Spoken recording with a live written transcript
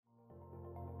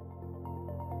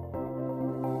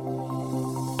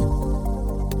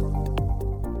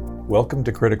Welcome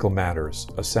to Critical Matters,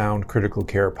 a Sound Critical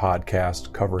Care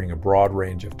podcast covering a broad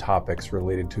range of topics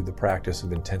related to the practice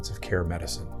of intensive care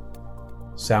medicine.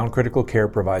 Sound Critical Care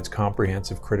provides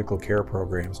comprehensive critical care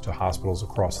programs to hospitals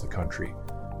across the country.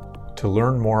 To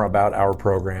learn more about our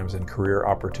programs and career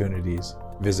opportunities,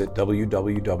 visit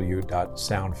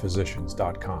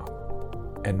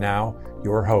www.soundphysicians.com. And now,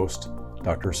 your host,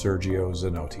 Dr. Sergio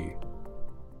Zanotti.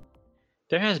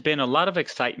 There has been a lot of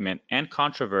excitement and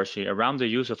controversy around the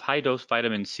use of high-dose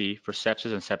vitamin C for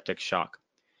sepsis and septic shock.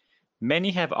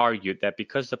 Many have argued that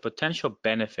because the potential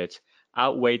benefits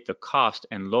outweigh the cost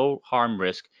and low harm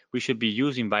risk, we should be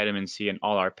using vitamin C in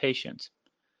all our patients.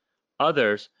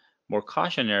 Others, more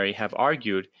cautionary, have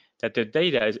argued that the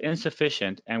data is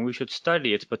insufficient and we should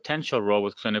study its potential role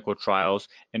with clinical trials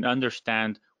and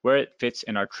understand where it fits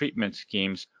in our treatment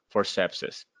schemes for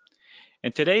sepsis.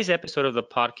 In today's episode of the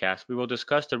podcast, we will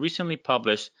discuss the recently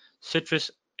published Citrus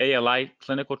ALI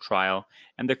clinical trial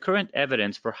and the current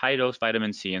evidence for high-dose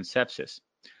vitamin C in sepsis.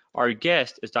 Our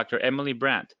guest is Dr. Emily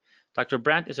Brandt. Dr.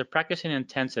 Brandt is a practicing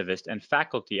intensivist and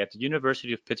faculty at the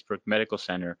University of Pittsburgh Medical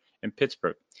Center in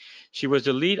Pittsburgh. She was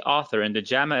the lead author in the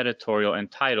JAMA editorial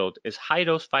entitled, "Is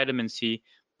High-Dose Vitamin C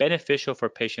Beneficial for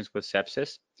Patients with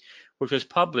Sepsis?" which was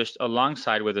published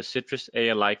alongside with the Citrus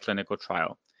ALI clinical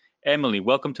trial. Emily,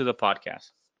 welcome to the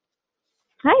podcast.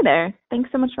 Hi there.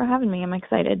 Thanks so much for having me. I'm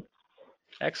excited.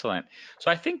 Excellent. So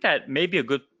I think that maybe a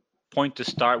good point to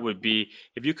start would be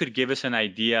if you could give us an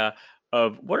idea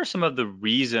of what are some of the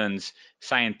reasons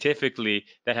scientifically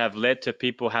that have led to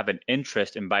people have an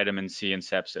interest in vitamin C in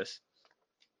sepsis.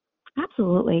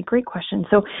 Absolutely. Great question.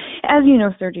 So as you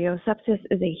know, Sergio, sepsis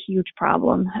is a huge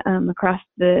problem across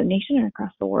the nation and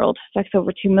across the world. It affects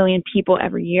over 2 million people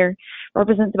every year,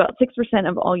 represents about 6%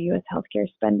 of all U.S. healthcare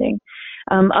spending.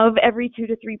 Of every 2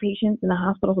 to 3 patients in the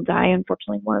hospital who die,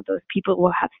 unfortunately, one of those people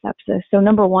will have sepsis. So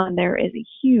number one, there is a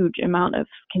huge amount of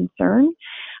concern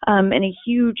and a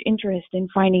huge interest in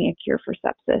finding a cure for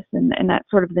sepsis. And that's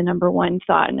sort of the number one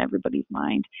thought in everybody's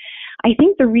mind. I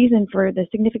think the reason for the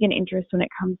significant interest when it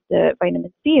comes to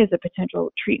vitamin C as a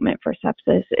potential treatment for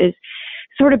sepsis is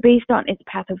sort of based on its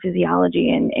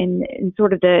pathophysiology and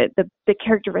sort of the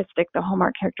characteristic, the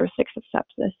hallmark characteristics of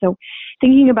sepsis. So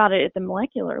thinking about it at the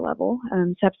molecular level,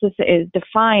 sepsis is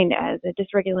defined as a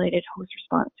dysregulated host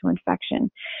response to infection.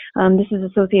 This is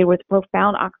associated with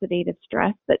profound oxidative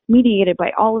stress that's mediated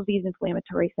by all of these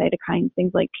inflammatory cytokines,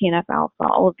 things like TNF-alpha,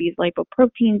 all of these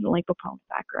lipoproteins and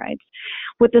lipopolysaccharides.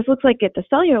 What this looks like at the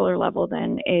cellular level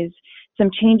then is some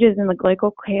changes in the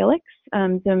glycocalyx,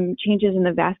 some changes in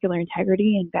the vascular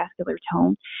integrity and vascular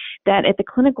tone that at the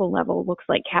clinical level looks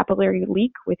like capillary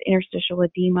leak with interstitial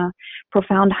edema,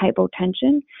 profound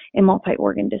hypotension, and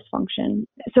multi-organ dysfunction.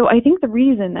 So I think the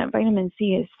reason that vitamin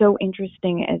C is so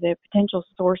interesting as a potential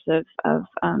source of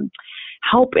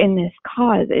help in this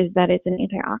cause is that it's an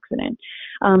antioxidant.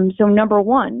 So number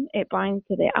one, it binds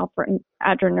to the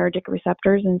alpha-adrenergic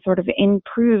receptors and sort of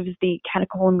improves the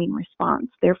catecholamine response,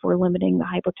 therefore limiting the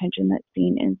hypotension that's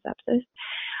seen in sepsis.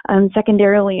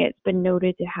 Secondarily, it's been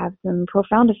noted to have some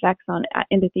profound effects on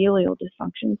endothelial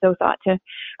dysfunction, so thought to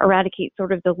eradicate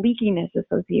sort of the leakiness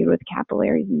associated with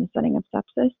capillaries in the setting of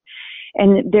sepsis,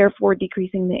 and therefore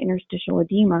decreasing the interstitial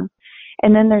edema.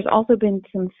 And then there's also been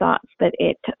some thoughts that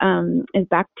it is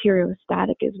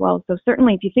bacteriostatic as well. So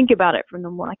certainly if you think about it from the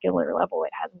molecular level,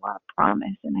 it has a lot of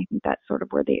promise. And I think that's sort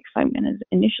of where the excitement is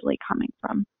initially coming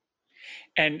from.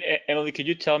 And Emily, could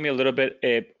you tell me a little bit,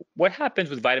 what happens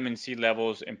with vitamin C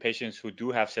levels in patients who do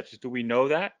have sepsis? Do we know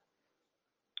that?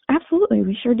 Absolutely,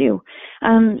 we sure do.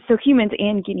 So humans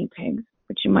and guinea pigs,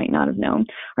 which you might not have known,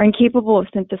 are incapable of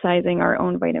synthesizing our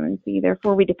own vitamin C.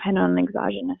 Therefore, we depend on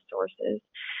exogenous sources.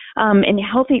 In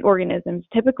healthy organisms,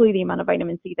 typically the amount of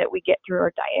vitamin C that we get through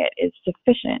our diet is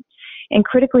sufficient. In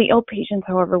critically ill patients,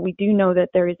 however, we do know that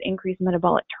there is increased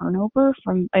metabolic turnover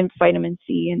from vitamin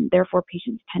C, and therefore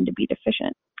patients tend to be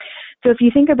deficient. So if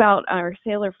you think about our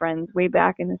sailor friends way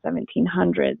back in the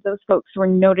 1700s, those folks were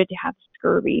noted to have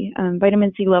scurvy.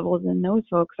 Vitamin C levels in those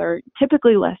folks are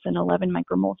typically less than 11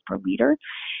 micromoles per liter.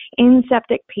 In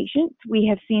septic patients, we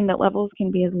have seen that levels can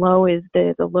be as low as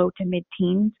the low to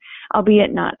mid-teens,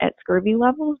 albeit not at scurvy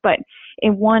levels. But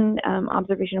in one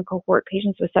observational cohort,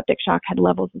 patients with septic shock had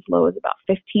levels as low as about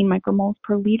 15 micromoles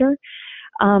per liter.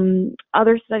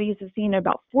 Other studies have seen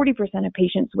about 40% of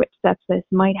patients with sepsis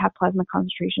might have plasma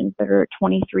concentrations that are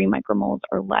 23 micromoles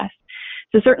or less.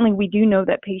 So certainly we do know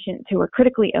that patients who are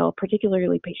critically ill,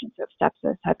 particularly patients who have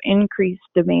sepsis, have increased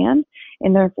demand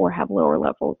and therefore have lower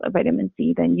levels of vitamin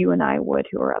C than you and I would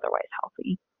who are otherwise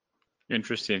healthy.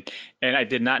 Interesting. And I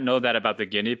did not know that about the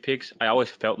guinea pigs. I always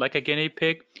felt like a guinea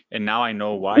pig, and now I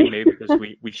know why. Maybe because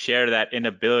we share that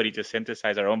inability to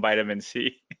synthesize our own vitamin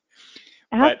C.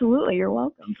 But Absolutely. You're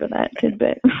welcome for that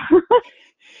tidbit.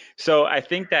 so I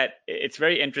think that it's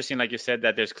very interesting, like you said,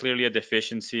 that there's clearly a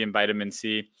deficiency in vitamin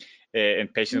C in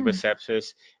patients with Yeah.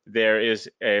 sepsis. There is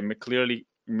clearly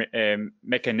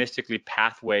mechanistically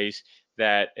pathways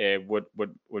that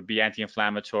would be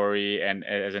anti-inflammatory, and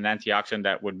as an antioxidant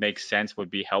that would make sense,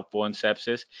 would be helpful in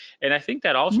sepsis. And I think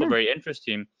that also Yeah. very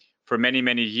interesting. For many,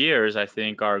 many years, I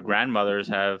think our grandmothers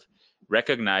have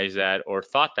recognized that, or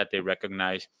thought that they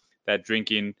recognized that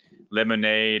drinking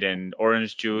lemonade and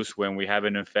orange juice when we have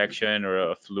an infection or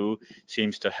a flu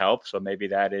seems to help. So maybe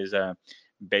that is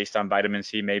based on vitamin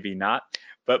C, maybe not.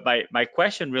 But my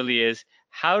question really is,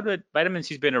 how did vitamin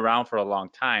C has been around for a long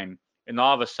time, and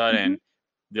all of a Hmm. sudden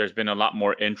there's been a lot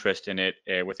more interest in it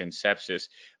within sepsis?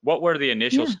 What were the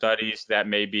initial Yeah. studies that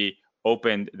maybe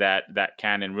opened that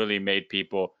can and really made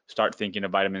people start thinking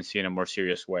of vitamin C in a more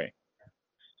serious way?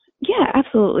 Yeah,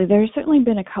 absolutely. There's certainly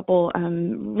been a couple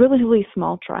relatively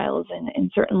small trials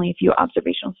and certainly a few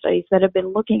observational studies that have been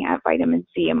looking at vitamin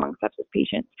C among sepsis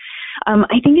patients.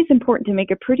 I think it's important to make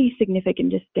a pretty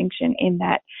significant distinction in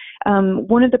that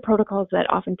one of the protocols that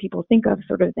often people think of,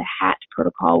 sort of the HAT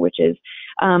protocol, which is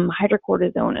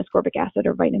hydrocortisone, ascorbic acid,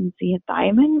 or vitamin C and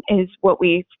thiamine, is what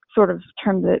we sort of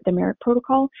term the Merrick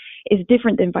protocol, is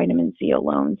different than vitamin C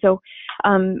alone. So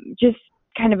just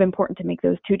kind of important to make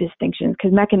those two distinctions,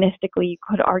 because mechanistically you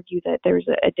could argue that there's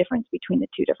a difference between the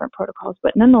two different protocols.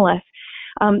 But nonetheless,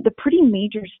 the pretty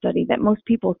major study that most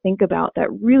people think about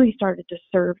that really started to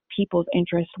serve people's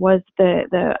interest was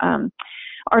the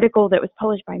article that was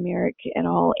published by Merrick et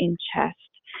al. In Chest.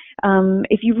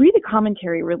 If you read the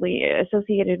commentary really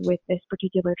associated with this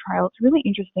particular trial, it's really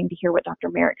interesting to hear what Dr.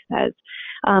 Merrick says.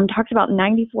 Talks about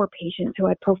 94 patients who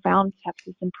had profound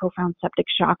sepsis and profound septic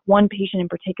shock. One patient in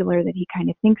particular that he kind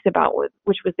of thinks about,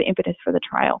 which was the impetus for the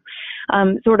trial,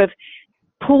 sort of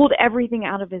pulled everything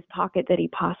out of his pocket that he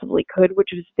possibly could, which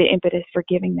was the impetus for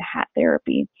giving the HAT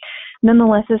therapy.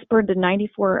 Nonetheless, this spurred a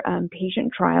 94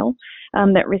 patient trial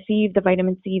that received the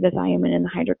vitamin C, the thiamine, and the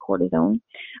hydrocortisone.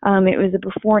 It was a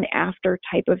before and after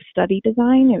type of study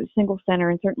design. It was single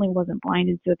center and certainly wasn't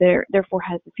blinded, so therefore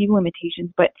has a few limitations.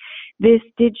 But this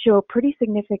did show a pretty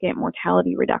significant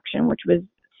mortality reduction, which was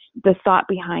the thought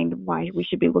behind why we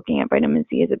should be looking at vitamin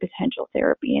C as a potential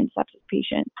therapy in sepsis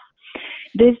patients.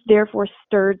 This therefore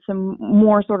stirred some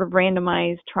more sort of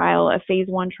randomized trial, a phase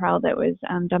 1 trial that was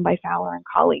done by Fowler and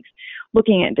colleagues,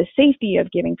 looking at the safety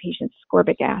of giving patients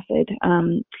ascorbic acid.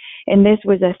 And this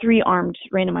was a 3-armed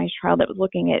randomized trial that was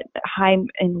looking at high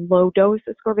and low dose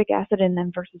ascorbic acid and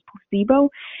then versus placebo.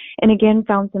 And again,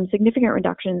 found some significant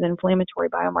reductions in inflammatory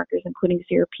biomarkers, including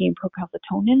CRP and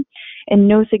procalcitonin, and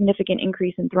no significant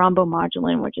increase in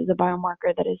thrombomodulin, which is a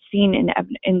biomarker that is seen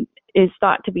in is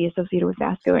thought to be associated with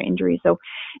vascular injury. So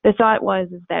the thought is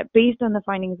that based on the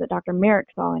findings that Dr. Merrick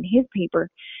saw in his paper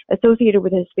associated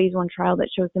with his phase 1 trial that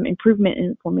shows some improvement in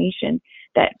inflammation,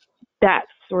 that's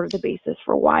sort of the basis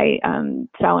for why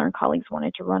Fowler and colleagues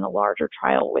wanted to run a larger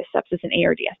trial with sepsis and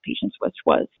ARDS patients, which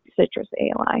was Citrus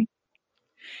ALI.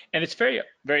 And it's very,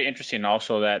 very interesting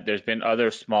also that there's been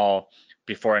other small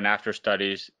before and after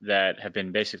studies that have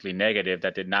been basically negative,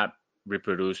 that did not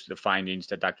reproduce the findings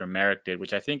that Dr. Merrick did,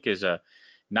 which I think is a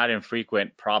not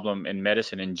infrequent problem in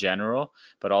medicine in general,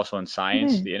 but also in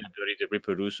science, the inability to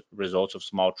reproduce results of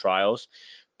small trials.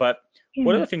 But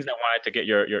one of the things I wanted to get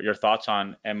your thoughts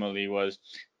on, Emily, was,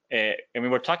 and we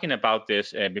were talking about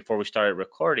this before we started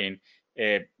recording.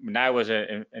 When I was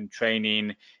in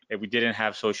training, we didn't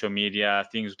have social media,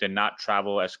 things did not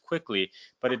travel as quickly,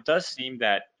 but it does seem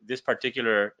that this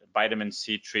particular vitamin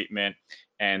C treatment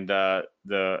and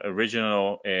the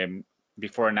original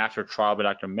before and after trial by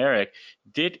Dr. Merrick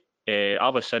did all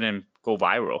of a sudden go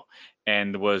viral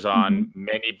and was on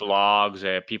many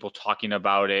blogs, people talking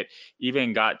about it,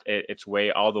 even got its way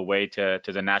all the way to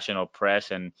the national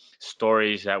press, and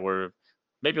stories that were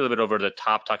maybe a little bit over the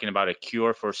top, talking about a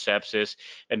cure for sepsis,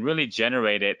 and really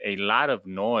generated a lot of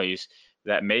noise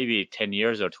that maybe 10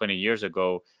 years or 20 years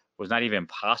ago was not even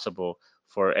possible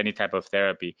for any type of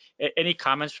therapy. Any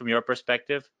comments from your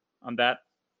perspective on that?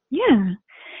 Yeah,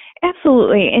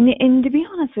 absolutely. And to be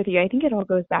honest with you, I think it all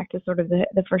goes back to sort of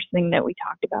the first thing that we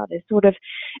talked about, is sort of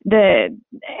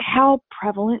how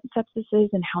prevalent sepsis is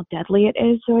and how deadly it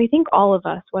is. So I think all of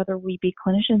us, whether we be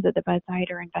clinicians at the bedside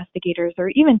or investigators or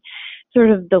even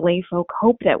sort of the lay folk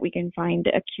hope that we can find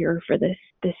a cure for this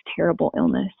terrible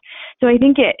illness. So I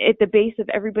think at the base of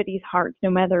everybody's hearts,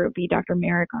 no matter it be Dr.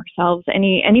 Merrick, ourselves,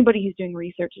 anybody who's doing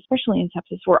research, especially in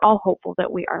sepsis, we're all hopeful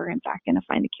that we are in fact going to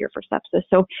find a cure for sepsis.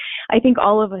 So I think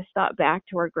all of us thought back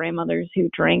to our grandmothers who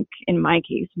drank, in my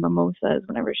case, mimosas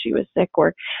whenever she was sick,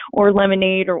 or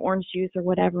lemonade or orange juice or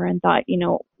whatever, and thought,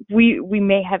 we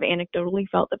may have anecdotally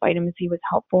felt that vitamin C was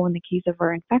helpful in the case of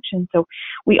our infection. So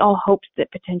we all hoped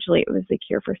that potentially it was the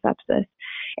cure for sepsis.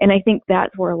 And I think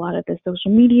that's where a lot of the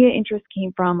social media interest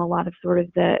came from, a lot of sort of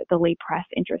the lay press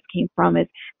interest came from, is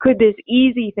could this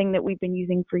easy thing that we've been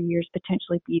using for years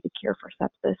potentially be the cure for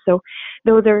sepsis? So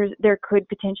though there could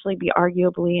potentially be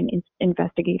arguably an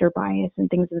investigator bias and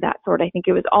things of that sort, I think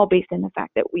it was all based in the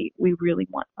fact that we really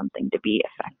want something to be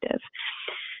effective.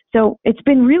 So it's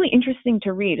been really interesting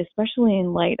to read, especially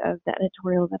in light of the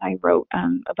editorial that I wrote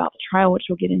about the trial, which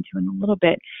we'll get into in a little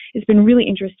bit. It's been really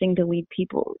interesting to read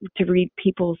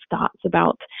people's thoughts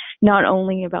about not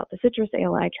only about the Citrus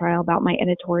ALI trial, about my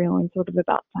editorial, and sort of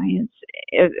about science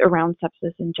around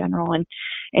sepsis in general.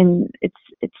 And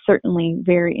it's certainly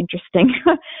very interesting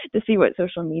to see what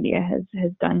social media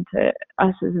has done to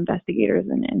us as investigators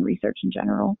and research in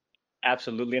general.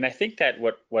 Absolutely. And I think that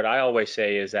what I always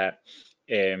say is that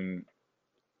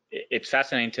it's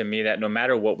fascinating to me that no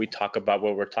matter what we talk about,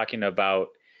 whether we're talking about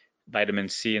vitamin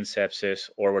C and sepsis,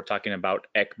 or we're talking about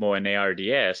ECMO and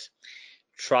ARDS,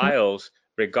 trials,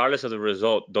 regardless of the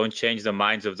result, don't change the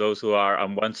minds of those who are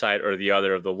on one side or the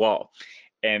other of the wall.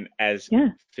 And as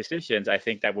physicians, I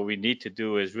think that what we need to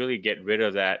do is really get rid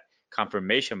of that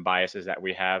confirmation biases that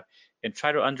we have and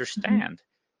try to understand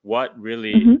what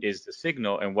really is the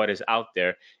signal and what is out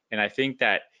there. And I think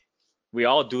that we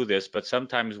all do this, but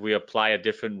sometimes we apply a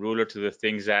different ruler to the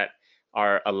things that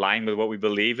are aligned with what we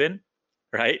believe in,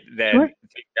 right? Than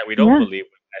things that we don't believe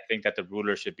in. I think that the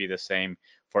ruler should be the same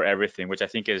for everything, which I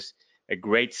think is a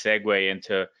great segue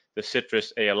into the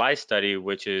Citrus ALI study,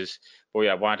 which is what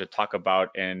I wanted to talk about,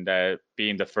 and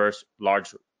being the first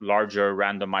larger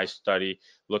randomized study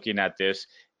looking at this.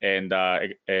 And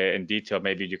in detail,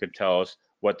 maybe you could tell us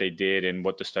what they did and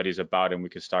what the study is about, and we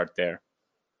could start there.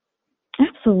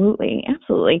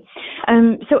 Absolutely.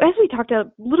 So as we talked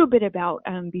a little bit about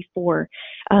before,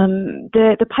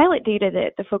 the pilot data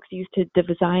that the folks used to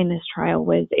design this trial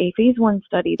was a phase 1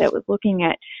 study that was looking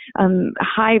at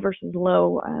high versus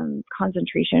low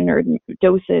concentration or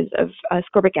doses of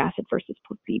ascorbic acid versus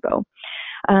placebo.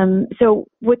 So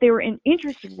what they were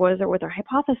interested was, or what their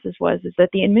hypothesis was, is that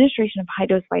the administration of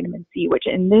high-dose vitamin C, which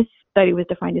in this study was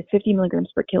defined as 50 milligrams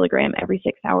per kilogram every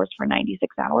 6 hours for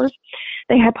 96 hours,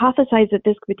 they hypothesized that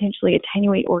this could potentially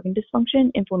attenuate organ dysfunction,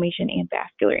 inflammation, and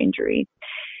vascular injury.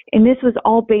 And this was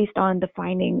all based on the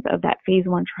findings of that phase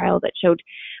 1 trial that showed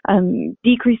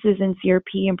decreases in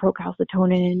CRP and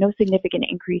procalcitonin and no significant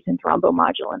increase in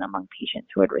thrombomodulin among patients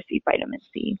who had received vitamin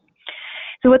C.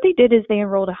 So what they did is they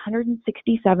enrolled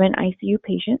 167 ICU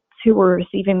patients who were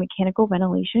receiving mechanical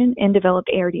ventilation and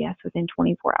developed ARDS within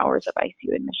 24 hours of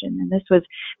ICU admission. And this was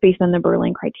based on the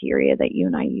Berlin criteria that you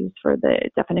and I used for the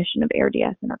definition of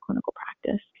ARDS in our clinical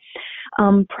practice.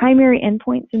 Primary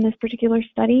endpoints in this particular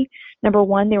study, number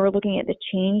one, they were looking at the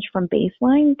change from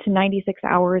baseline to 96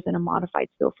 hours in a modified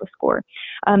SOFA score.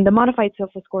 The modified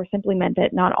SOFA score simply meant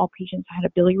that not all patients had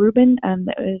a bilirubin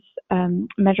that was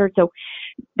measured. So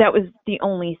that was the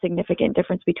only significant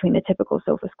difference between the typical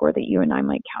SOFA score that you and I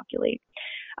might calculate.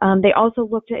 They also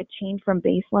looked at a change from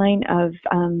baseline of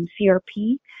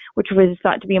CRP, which was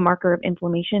thought to be a marker of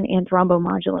inflammation, and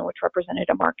thrombomodulin, which represented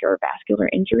a marker of vascular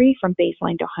injury, from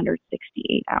baseline to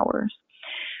 168 hours.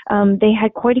 They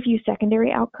had quite a few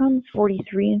secondary outcomes,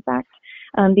 43 in fact.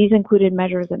 These included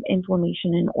measures of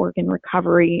inflammation and organ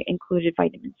recovery, included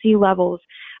vitamin C levels,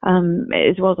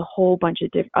 as well as a whole bunch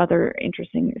of other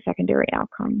interesting secondary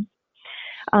outcomes.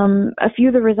 A few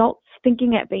of the results,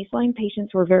 thinking at baseline,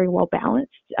 patients were very well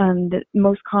balanced. The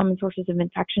most common sources of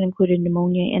infection included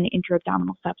pneumonia and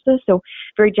intra-abdominal sepsis, so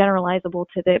very generalizable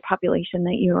to the population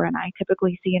that you and I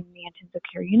typically see in the intensive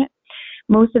care unit.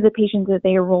 Most of the patients that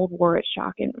they enrolled were in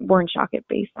shock at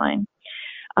baseline.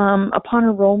 Upon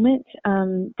enrollment,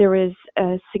 there was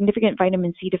a significant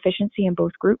vitamin C deficiency in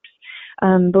both groups.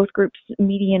 Both groups'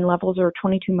 median levels are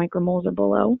 22 micromoles or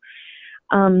below.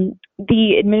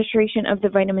 The administration of the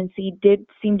vitamin C did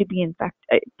seem to be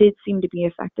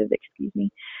effective.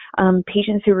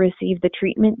 Patients who received the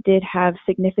treatment did have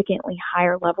significantly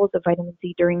higher levels of vitamin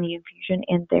C during the infusion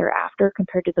and thereafter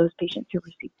compared to those patients who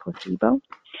received placebo.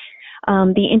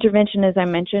 The intervention, as I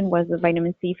mentioned, was the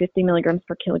vitamin C 50 milligrams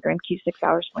per kilogram Q6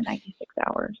 hours for 96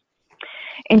 hours.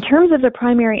 In terms of the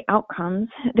primary outcomes,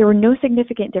 there were no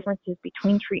significant differences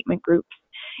between treatment groups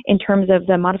in terms of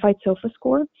the modified SOFA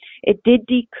score. It did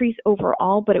decrease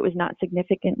overall, but it was not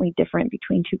significantly different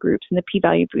between two groups, and the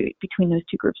p-value between those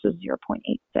two groups was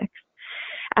 0.86.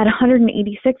 At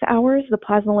 186 hours, the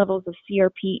plasma levels of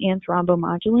CRP and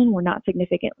thrombomodulin were not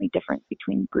significantly different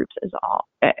between groups as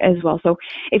well. So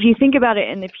if you think about it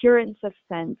in the purest of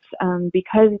sense,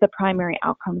 because the primary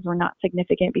outcomes were not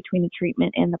significant between the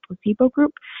treatment and the placebo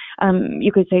group,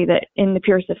 you could say that in the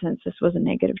purest of sense, this was a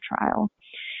negative trial.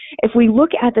 If we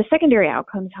look at the secondary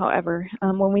outcomes, however,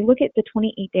 when we look at the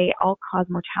 28-day all-cause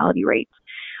mortality rates,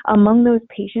 among those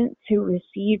patients who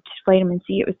received vitamin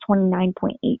C, it was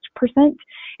 29.8%,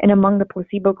 and among the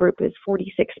placebo group is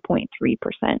 46.3%.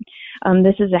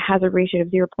 This is a hazard ratio of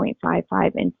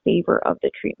 0.55 in favor of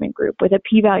the treatment group, with a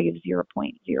p-value of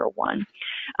 0.01.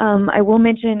 I will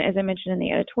mention, as I mentioned in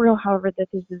the editorial, however, that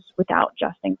this is without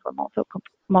adjusting for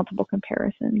multiple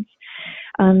comparisons.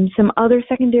 Some other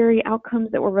secondary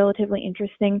outcomes that were relatively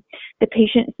interesting: the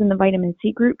patients in the vitamin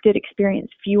C group did experience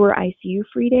fewer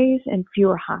ICU-free days and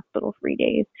fewer hospital-free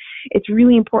days. It's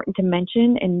really important to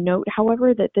mention and note,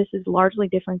 however, that this is largely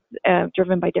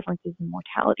driven by differences in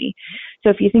mortality. So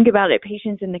if you think about it,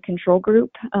 patients in the control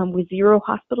group with 0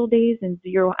 hospital days and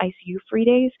 0 ICU-free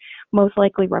days most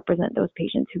likely represent those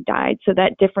patients who died. So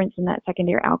that difference in that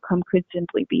secondary outcome could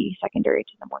simply be secondary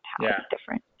to the mortality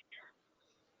difference.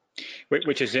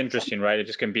 Which is interesting, right? It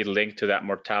just can be linked to that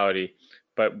mortality.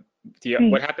 But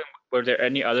what happened? Were there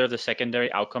any other of the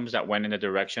secondary outcomes that went in the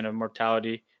direction of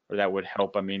mortality, or that would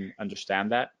help,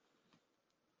 understand that?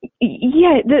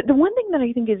 Yeah, the one thing that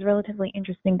I think is relatively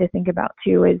interesting to think about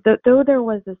too is that though there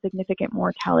was a significant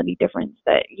mortality difference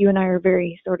that you and I are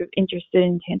very sort of interested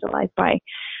and tantalized by,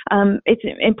 it's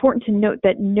important to note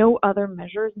that no other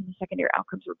measures in the secondary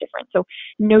outcomes were different. So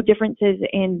no differences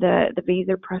in the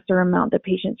vasopressor amount that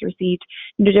patients received,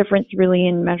 no difference really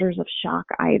in measures of shock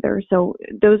either. So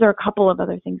those are a couple of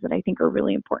other things that I think are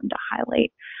really important to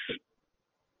highlight.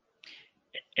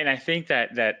 And I think that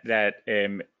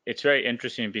it's very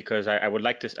interesting because I would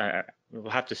like to,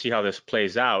 we'll have to see how this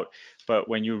plays out. But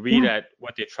when you read at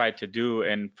what they tried to do,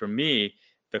 and for me,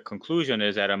 the conclusion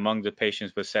is that among the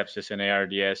patients with sepsis and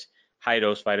ARDS,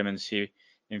 high-dose vitamin C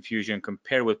infusion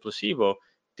compared with placebo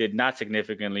did not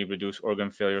significantly reduce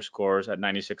organ failure scores at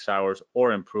 96 hours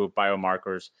or improve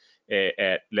biomarkers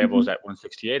at levels at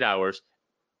 168 hours,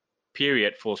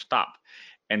 period, full stop.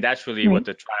 And that's really what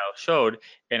the trial showed.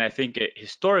 And I think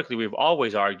historically, we've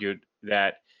always argued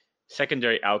that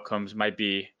secondary outcomes might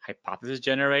be hypothesis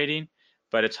generating,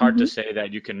 but it's hard to say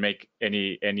that you can make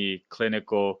any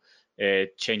clinical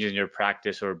changes in your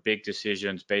practice or big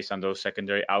decisions based on those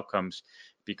secondary outcomes,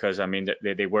 because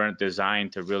they weren't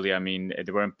designed to really,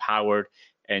 they weren't powered,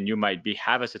 and you might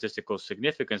have a statistical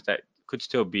significance that could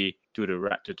still be due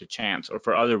to chance or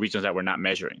for other reasons that we're not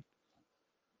measuring.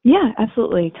 Yeah,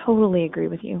 absolutely. Totally agree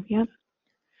with you. Yeah.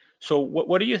 So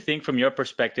what do you think from your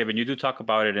perspective, and you do talk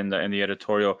about it in the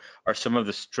editorial, are some of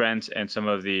the strengths and some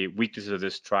of the weaknesses of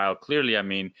this trial? Clearly,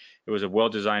 it was a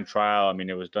well-designed trial.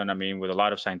 It was done, with a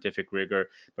lot of scientific rigor,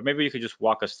 but maybe you could just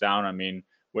walk us down,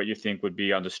 what you think would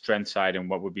be on the strength side and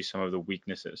what would be some of the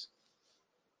weaknesses.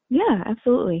 Yeah,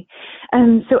 absolutely.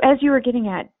 So as you were getting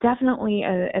at, definitely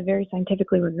a very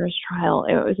scientifically rigorous trial.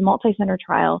 It was a multi-center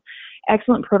trial,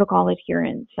 excellent protocol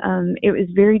adherence. It was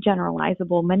very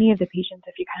generalizable. Many of the patients,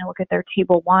 if you kind of look at their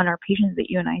table 1, are patients that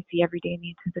you and I see every day in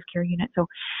the intensive care unit. So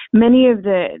many of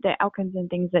the outcomes and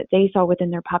things that they saw within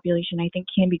their population, I think,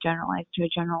 can be generalized to a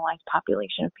generalized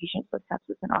population of patients with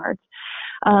sepsis and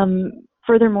ARDS.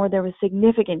 Furthermore, there was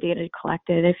significant data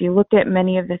collected. If you looked at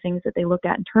many of the things that they looked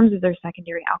at in terms of their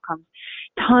secondary outcomes,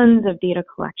 tons of data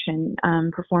collection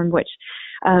performed, which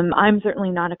I'm certainly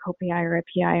not a co-PI or a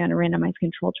PI on a randomized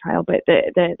controlled trial, but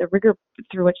the rigor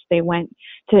through which they went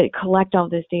to collect all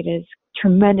this data is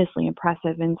tremendously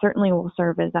impressive and certainly will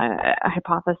serve as a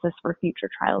hypothesis for future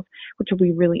trials, which will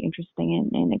be really interesting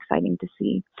and exciting to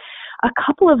see. A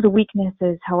couple of the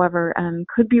weaknesses, however,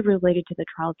 could be related to the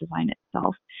trial design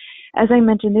itself. As I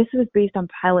mentioned, this was based on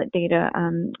pilot data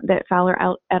that Fowler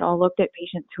et al. Looked at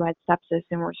patients who had sepsis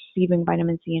and were receiving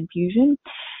vitamin C infusion.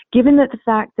 Given that the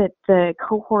fact that the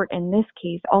cohort in this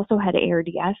case also had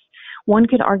ARDS, one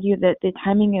could argue that the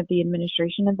timing of the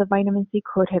administration of the vitamin C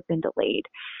could have been delayed.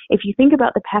 If you think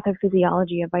about the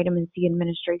pathophysiology of vitamin C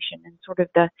administration and sort of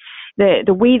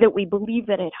the way that we believe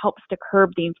that it helps to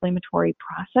curb the inflammatory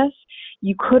process,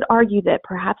 you could argue that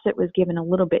perhaps it was given a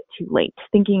little bit too late,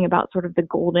 thinking about sort of the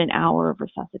golden hour of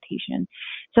resuscitation.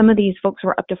 Some of these folks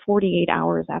were up to 48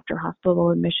 hours after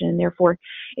hospital admission, and therefore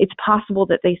it's possible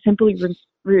that they simply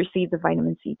received the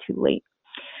vitamin C too late.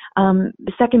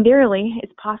 Secondarily,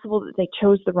 it's possible that they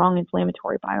chose the wrong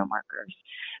inflammatory biomarkers.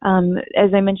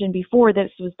 As I mentioned before,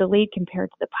 this was delayed compared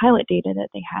to the pilot data that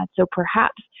they had. So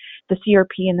perhaps the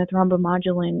CRP and the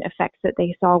thrombomodulin effects that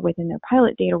they saw within their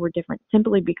pilot data were different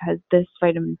simply because this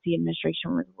vitamin C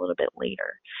administration was a little bit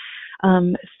later.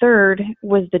 Third,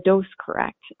 was the dose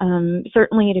correct?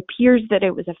 Certainly it appears that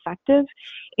it was effective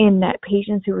in that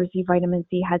patients who received vitamin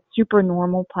C had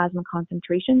supernormal plasma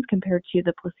concentrations compared to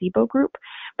the placebo group,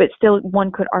 but still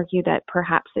one could argue that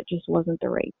perhaps it just wasn't the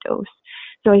right dose.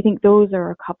 So I think those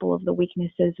are a couple of the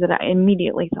weaknesses that I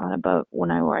immediately thought about when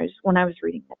I was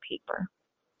reading the paper.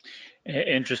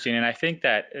 Interesting. And I think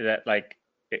that like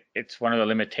it's one of the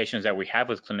limitations that we have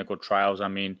with clinical trials. I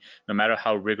mean, no matter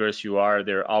how rigorous you are,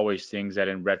 there are always things that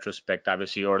in retrospect,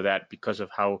 obviously, or that because of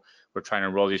how we're trying to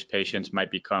enroll these patients might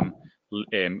become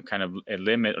kind of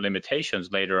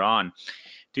limitations later on.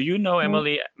 Do you know,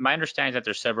 Emily, my understanding is that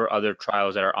there's several other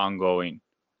trials that are ongoing.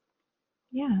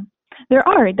 Yeah. There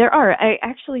are. I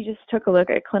actually just took a look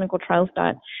at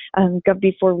clinicaltrials.gov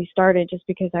before we started just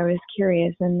because I was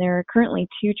curious, and there are currently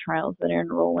 2 trials that are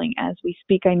enrolling as we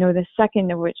speak. I know the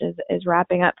second of which is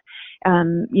wrapping up.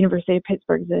 University of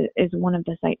Pittsburgh is one of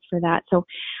the sites for that. So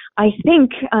I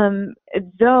think,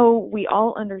 though we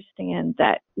all understand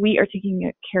that we are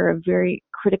taking care of very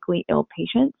critically ill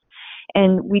patients,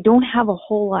 and we don't have a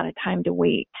whole lot of time to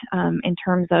wait in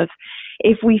terms of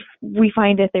if we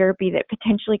find a therapy that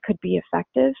potentially could be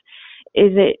effective,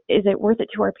 is it worth it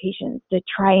to our patients to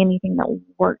try anything that will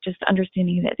work, just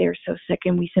understanding that they're so sick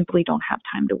and we simply don't have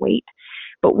time to wait.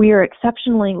 But we are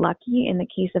exceptionally lucky in the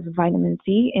case of vitamin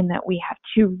C in that we have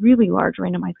 2 really large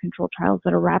randomized controlled trials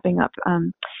that are wrapping up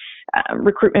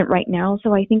recruitment right now.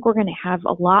 So I think we're going to have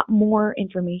a lot more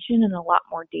information and a lot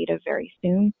more data very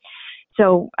soon.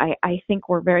 So I think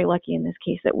we're very lucky in this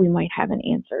case that we might have an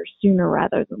answer sooner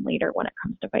rather than later when it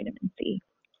comes to vitamin C.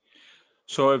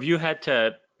 So if you had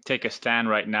to take a stand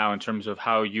right now in terms of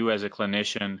how you as a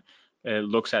clinician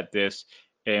looks at this,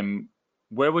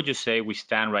 where would you say we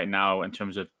stand right now in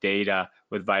terms of data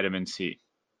with vitamin C?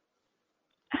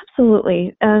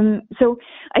 Absolutely. So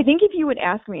I think if you would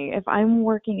ask me, if I'm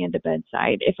working at the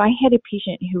bedside, if I had a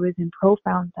patient who was in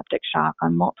profound septic shock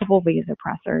on multiple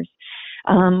vasopressors,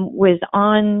 was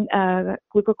on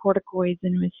glucocorticoids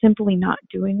and was simply not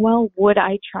doing well, would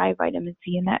I try vitamin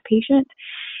C in that patient?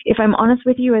 If I'm honest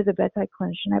with you, as a bedside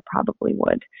clinician, I probably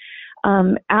would.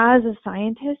 As a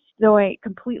scientist, though I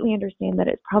completely understand that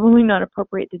it's probably not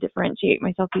appropriate to differentiate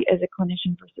myself as a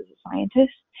clinician versus a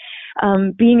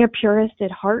scientist, being a purist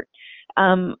at heart,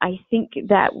 I think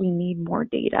that we need more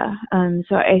data.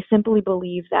 So I simply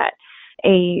believe that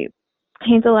a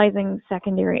tantalizing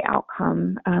secondary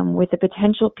outcome with a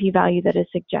potential p-value that is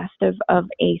suggestive of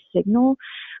a signal,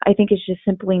 I think is just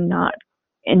simply not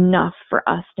enough for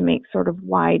us to make sort of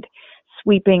wide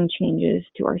sweeping changes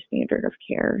to our standard of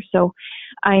care. So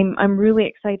I'm really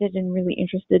excited and really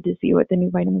interested to see what the new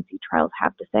vitamin C trials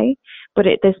have to say. But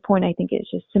at this point, I think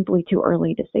it's just simply too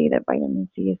early to say that vitamin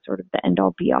C is sort of the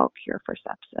end-all be-all cure for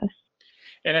sepsis.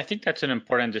 And I think that's an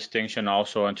important distinction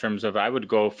also in terms of, I would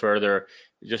go further,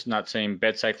 just not saying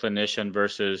bedside clinician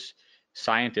versus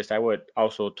scientist. I would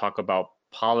also talk about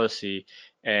policy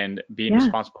and being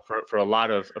responsible for a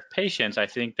lot of patients. I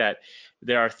think that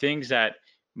there are things that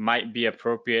might be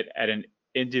appropriate at an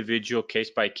individual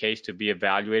case by case to be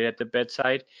evaluated at the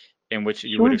bedside, in which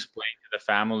you would explain to the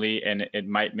family, and it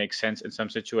might make sense in some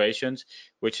situations,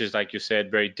 which is, like you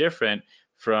said, very different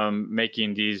from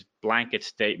making these blanket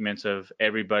statements of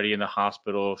everybody in the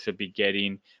hospital should be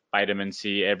getting vitamin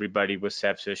C, everybody with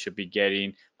sepsis should be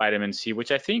getting vitamin C,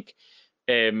 which I think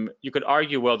you could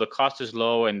argue, well, the cost is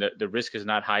low and the risk is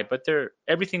not high, but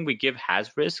everything we give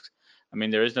has risks. I mean,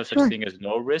 there is no such thing as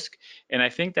no risk. And I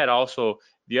think that also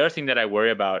the other thing that I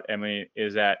worry about, Emily,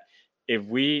 is that if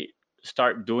we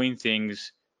start doing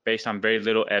things based on very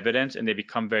little evidence and they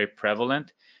become very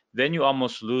prevalent, then you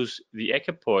almost lose the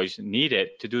equipoise needed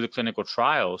to do the clinical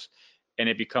trials, and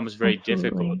it becomes very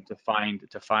difficult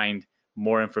to find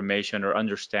more information or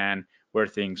understand where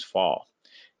things fall.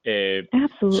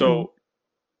 Absolutely.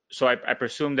 So I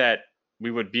presume that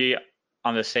we would be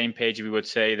on the same page. We would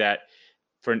say that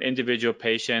for an individual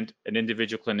patient, an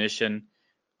individual clinician,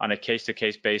 on a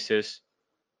case-to-case basis,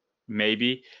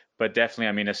 maybe, but definitely,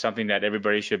 I mean, it's something that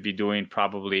everybody should be doing.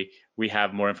 Probably we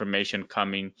have more information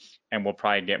coming and we'll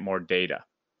probably get more data.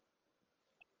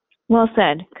 Well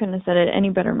said. Couldn't have said it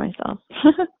any better myself.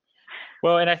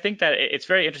 Well, and I think that it's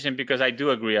very interesting because I do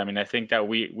agree. I mean, I think that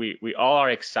we all are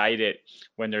excited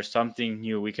when there's something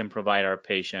new we can provide our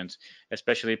patients,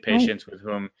 especially Right. patients with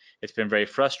whom it's been very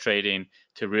frustrating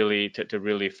to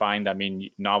really find, I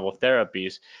mean, novel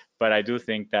therapies. But I do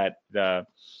think that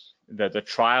the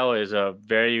trial is a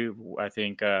very, I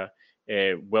think, a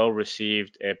well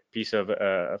received piece of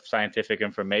scientific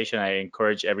information. I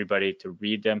encourage everybody to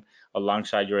read them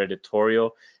alongside your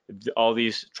editorial. All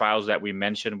these trials that we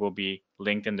mentioned will be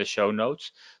linked in the show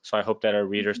notes. So I hope that our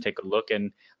readers take a look,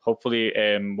 and hopefully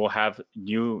we'll have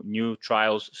new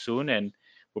trials soon, and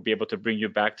we'll be able to bring you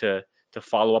back to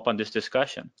follow up on this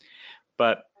discussion.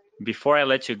 But before I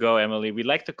let you go, Emily, we'd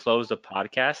like to close the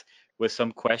podcast with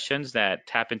some questions that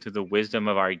tap into the wisdom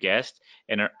of our guest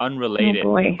and are Oh unrelated to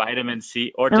boy. vitamin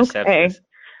C or to Okay. sepsis.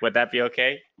 Would that be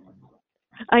okay?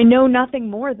 I know nothing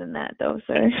more than that, though,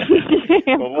 sir.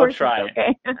 Of Well, we'll course, it's try.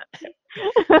 okay.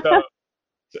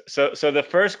 So, so the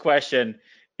first question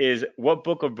is, what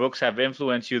book or books have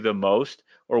influenced you the most,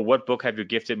 or what book have you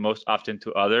gifted most often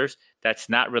to others that's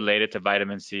not related to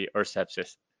vitamin C or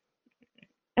sepsis?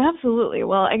 Absolutely.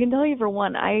 Well, I can tell you for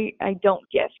one, I don't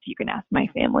gift. You can ask my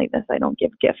family this. I don't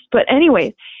give gifts. But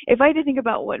anyways, if I had to think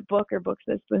about what book or books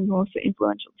that's been most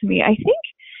influential to me, I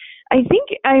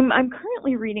think I'm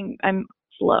currently reading. I'm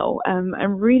slow.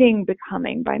 I'm reading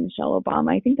Becoming by Michelle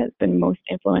Obama. I think that's been most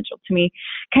influential to me.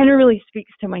 Kind of really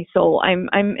speaks to my soul. I'm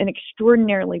an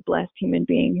extraordinarily blessed human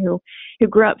being who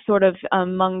grew up sort of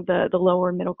among the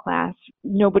lower middle class.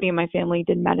 Nobody in my family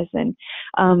did medicine.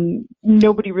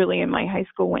 Nobody really in my high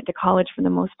school went to college for the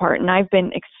most part, and I've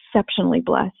been exceptionally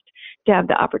blessed to have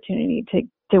the opportunity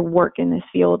to work in this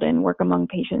field and work among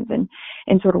patients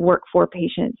and sort of work for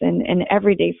patients. And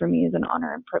every day for me is an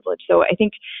honor and privilege. So I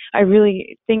think I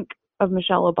really think of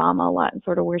Michelle Obama a lot and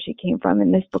sort of where she came from.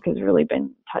 And this book has really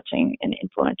been touching and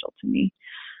influential to me.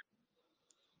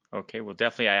 Okay, well,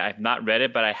 definitely, I've not read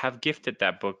it, but I have gifted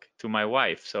that book to my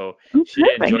wife, so Oh, she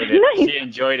perfect. enjoyed it. Nice. She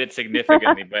enjoyed it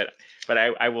significantly, but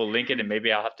I will link it, and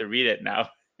maybe I'll have to read it now.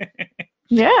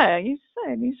 Yeah, you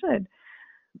should. You should.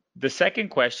 The second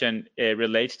question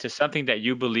relates to something that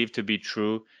you believe to be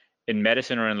true in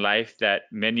medicine or in life that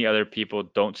many other people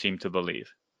don't seem to believe.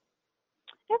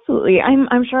 Absolutely.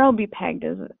 I'm sure I'll be pegged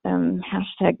as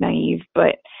hashtag naive,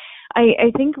 but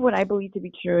I think what I believe to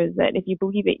be true is that if you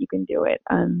believe it, you can do it.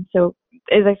 So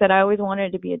as I said, I always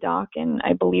wanted to be a doc, and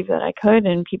I believed that I could,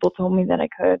 and people told me that I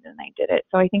could, and I did it.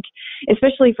 So I think,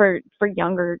 especially for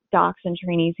younger docs and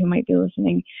trainees who might be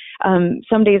listening,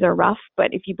 some days are rough,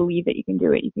 but if you believe that you can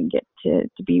do it, you can get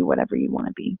to be whatever you want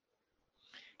to be.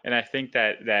 And I think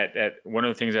that one of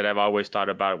the things that I've always thought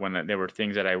about when there were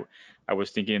things that I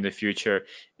was thinking in the future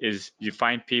is you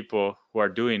find people who are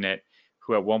doing it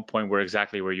who at one point were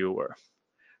exactly where you were,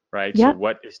 right? So Yep.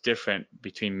 what is different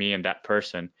between me and that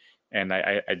person? And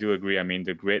I do agree. I mean,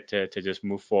 the grit to just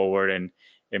move forward and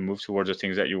move towards the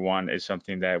things that you want is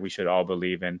something that we should all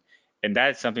believe in. And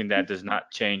that is something that does not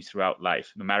change throughout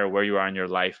life. No matter where you are in your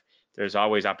life, there's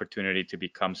always opportunity to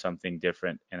become something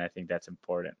different. And I think that's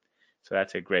important. So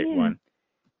that's a great Yeah. one.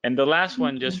 And the last Thank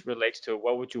one you. just relates to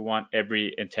what would you want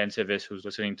every intensivist who's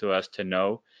listening to us to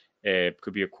know? It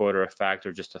could be a quote or a fact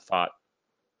or just a thought.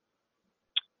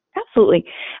 Absolutely.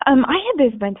 I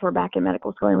had this mentor back in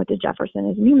medical school. I went to Jefferson.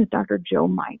 His name was Dr. Joe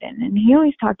Maiden, and he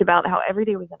always talked about how every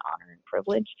day was an honor and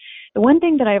privilege. The one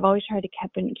thing that I've always tried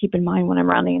to keep in mind when I'm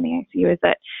rounding in the ICU is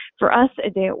that for us, a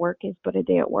day at work is but a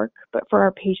day at work, but for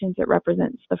our patients, it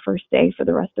represents the first day for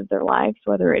the rest of their lives,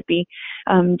 whether it be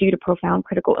due to profound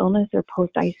critical illness or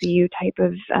post-ICU type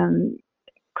of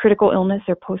critical illness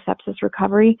or post-sepsis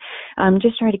recovery.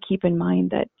 Just try to keep in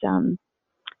mind that um,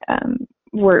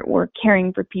 we're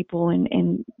caring for people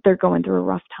and they're going through a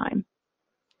rough time.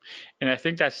 And I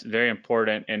think that's very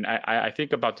important. And I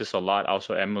think about this a lot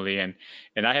also, Emily, and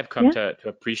I have come Yeah. to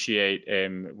appreciate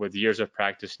with years of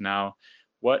practice now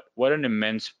what an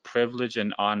immense privilege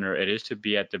and honor it is to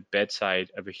be at the bedside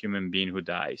of a human being who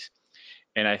dies.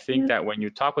 And I think Yeah. that when you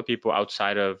talk with people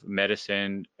outside of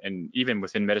medicine and even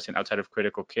within medicine outside of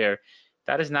critical care,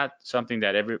 that is not something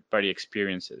that everybody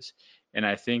experiences. And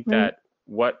I think Right. that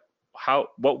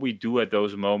what we do at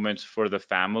those moments for the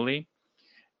family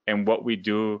and what we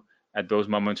do at those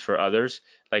moments for others,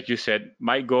 like you said,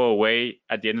 might go away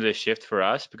at the end of the shift for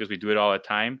us because we do it all the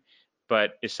time,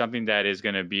 but it's something that is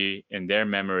going to be in their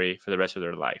memory for the rest of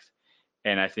their life.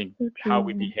 And I think So how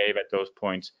we true. behave at those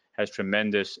points has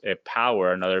tremendous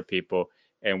power on other people,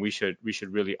 and we should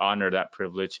really honor that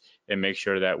privilege and make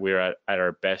sure that we're at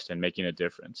our best and making a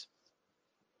difference.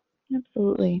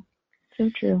 Absolutely. So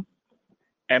true.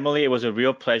 Emily, it was a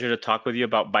real pleasure to talk with you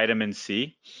about vitamin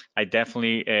C. I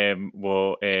definitely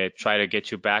will try to get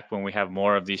you back when we have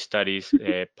more of these studies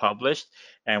published,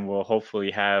 and we'll hopefully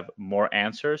have more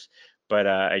answers. But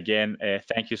again,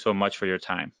 thank you so much for your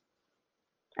time.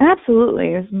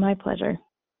 Absolutely. It was my pleasure.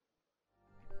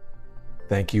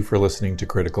 Thank you for listening to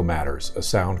Critical Matters, a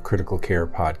Sound Critical Care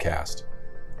podcast.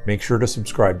 Make sure to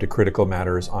subscribe to Critical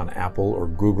Matters on Apple or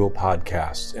Google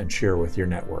Podcasts and share with your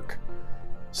network.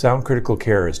 Sound Critical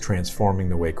Care is transforming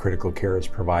the way critical care is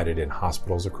provided in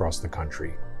hospitals across the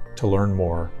country. To learn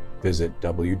more, visit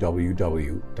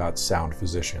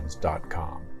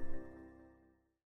www.soundphysicians.com.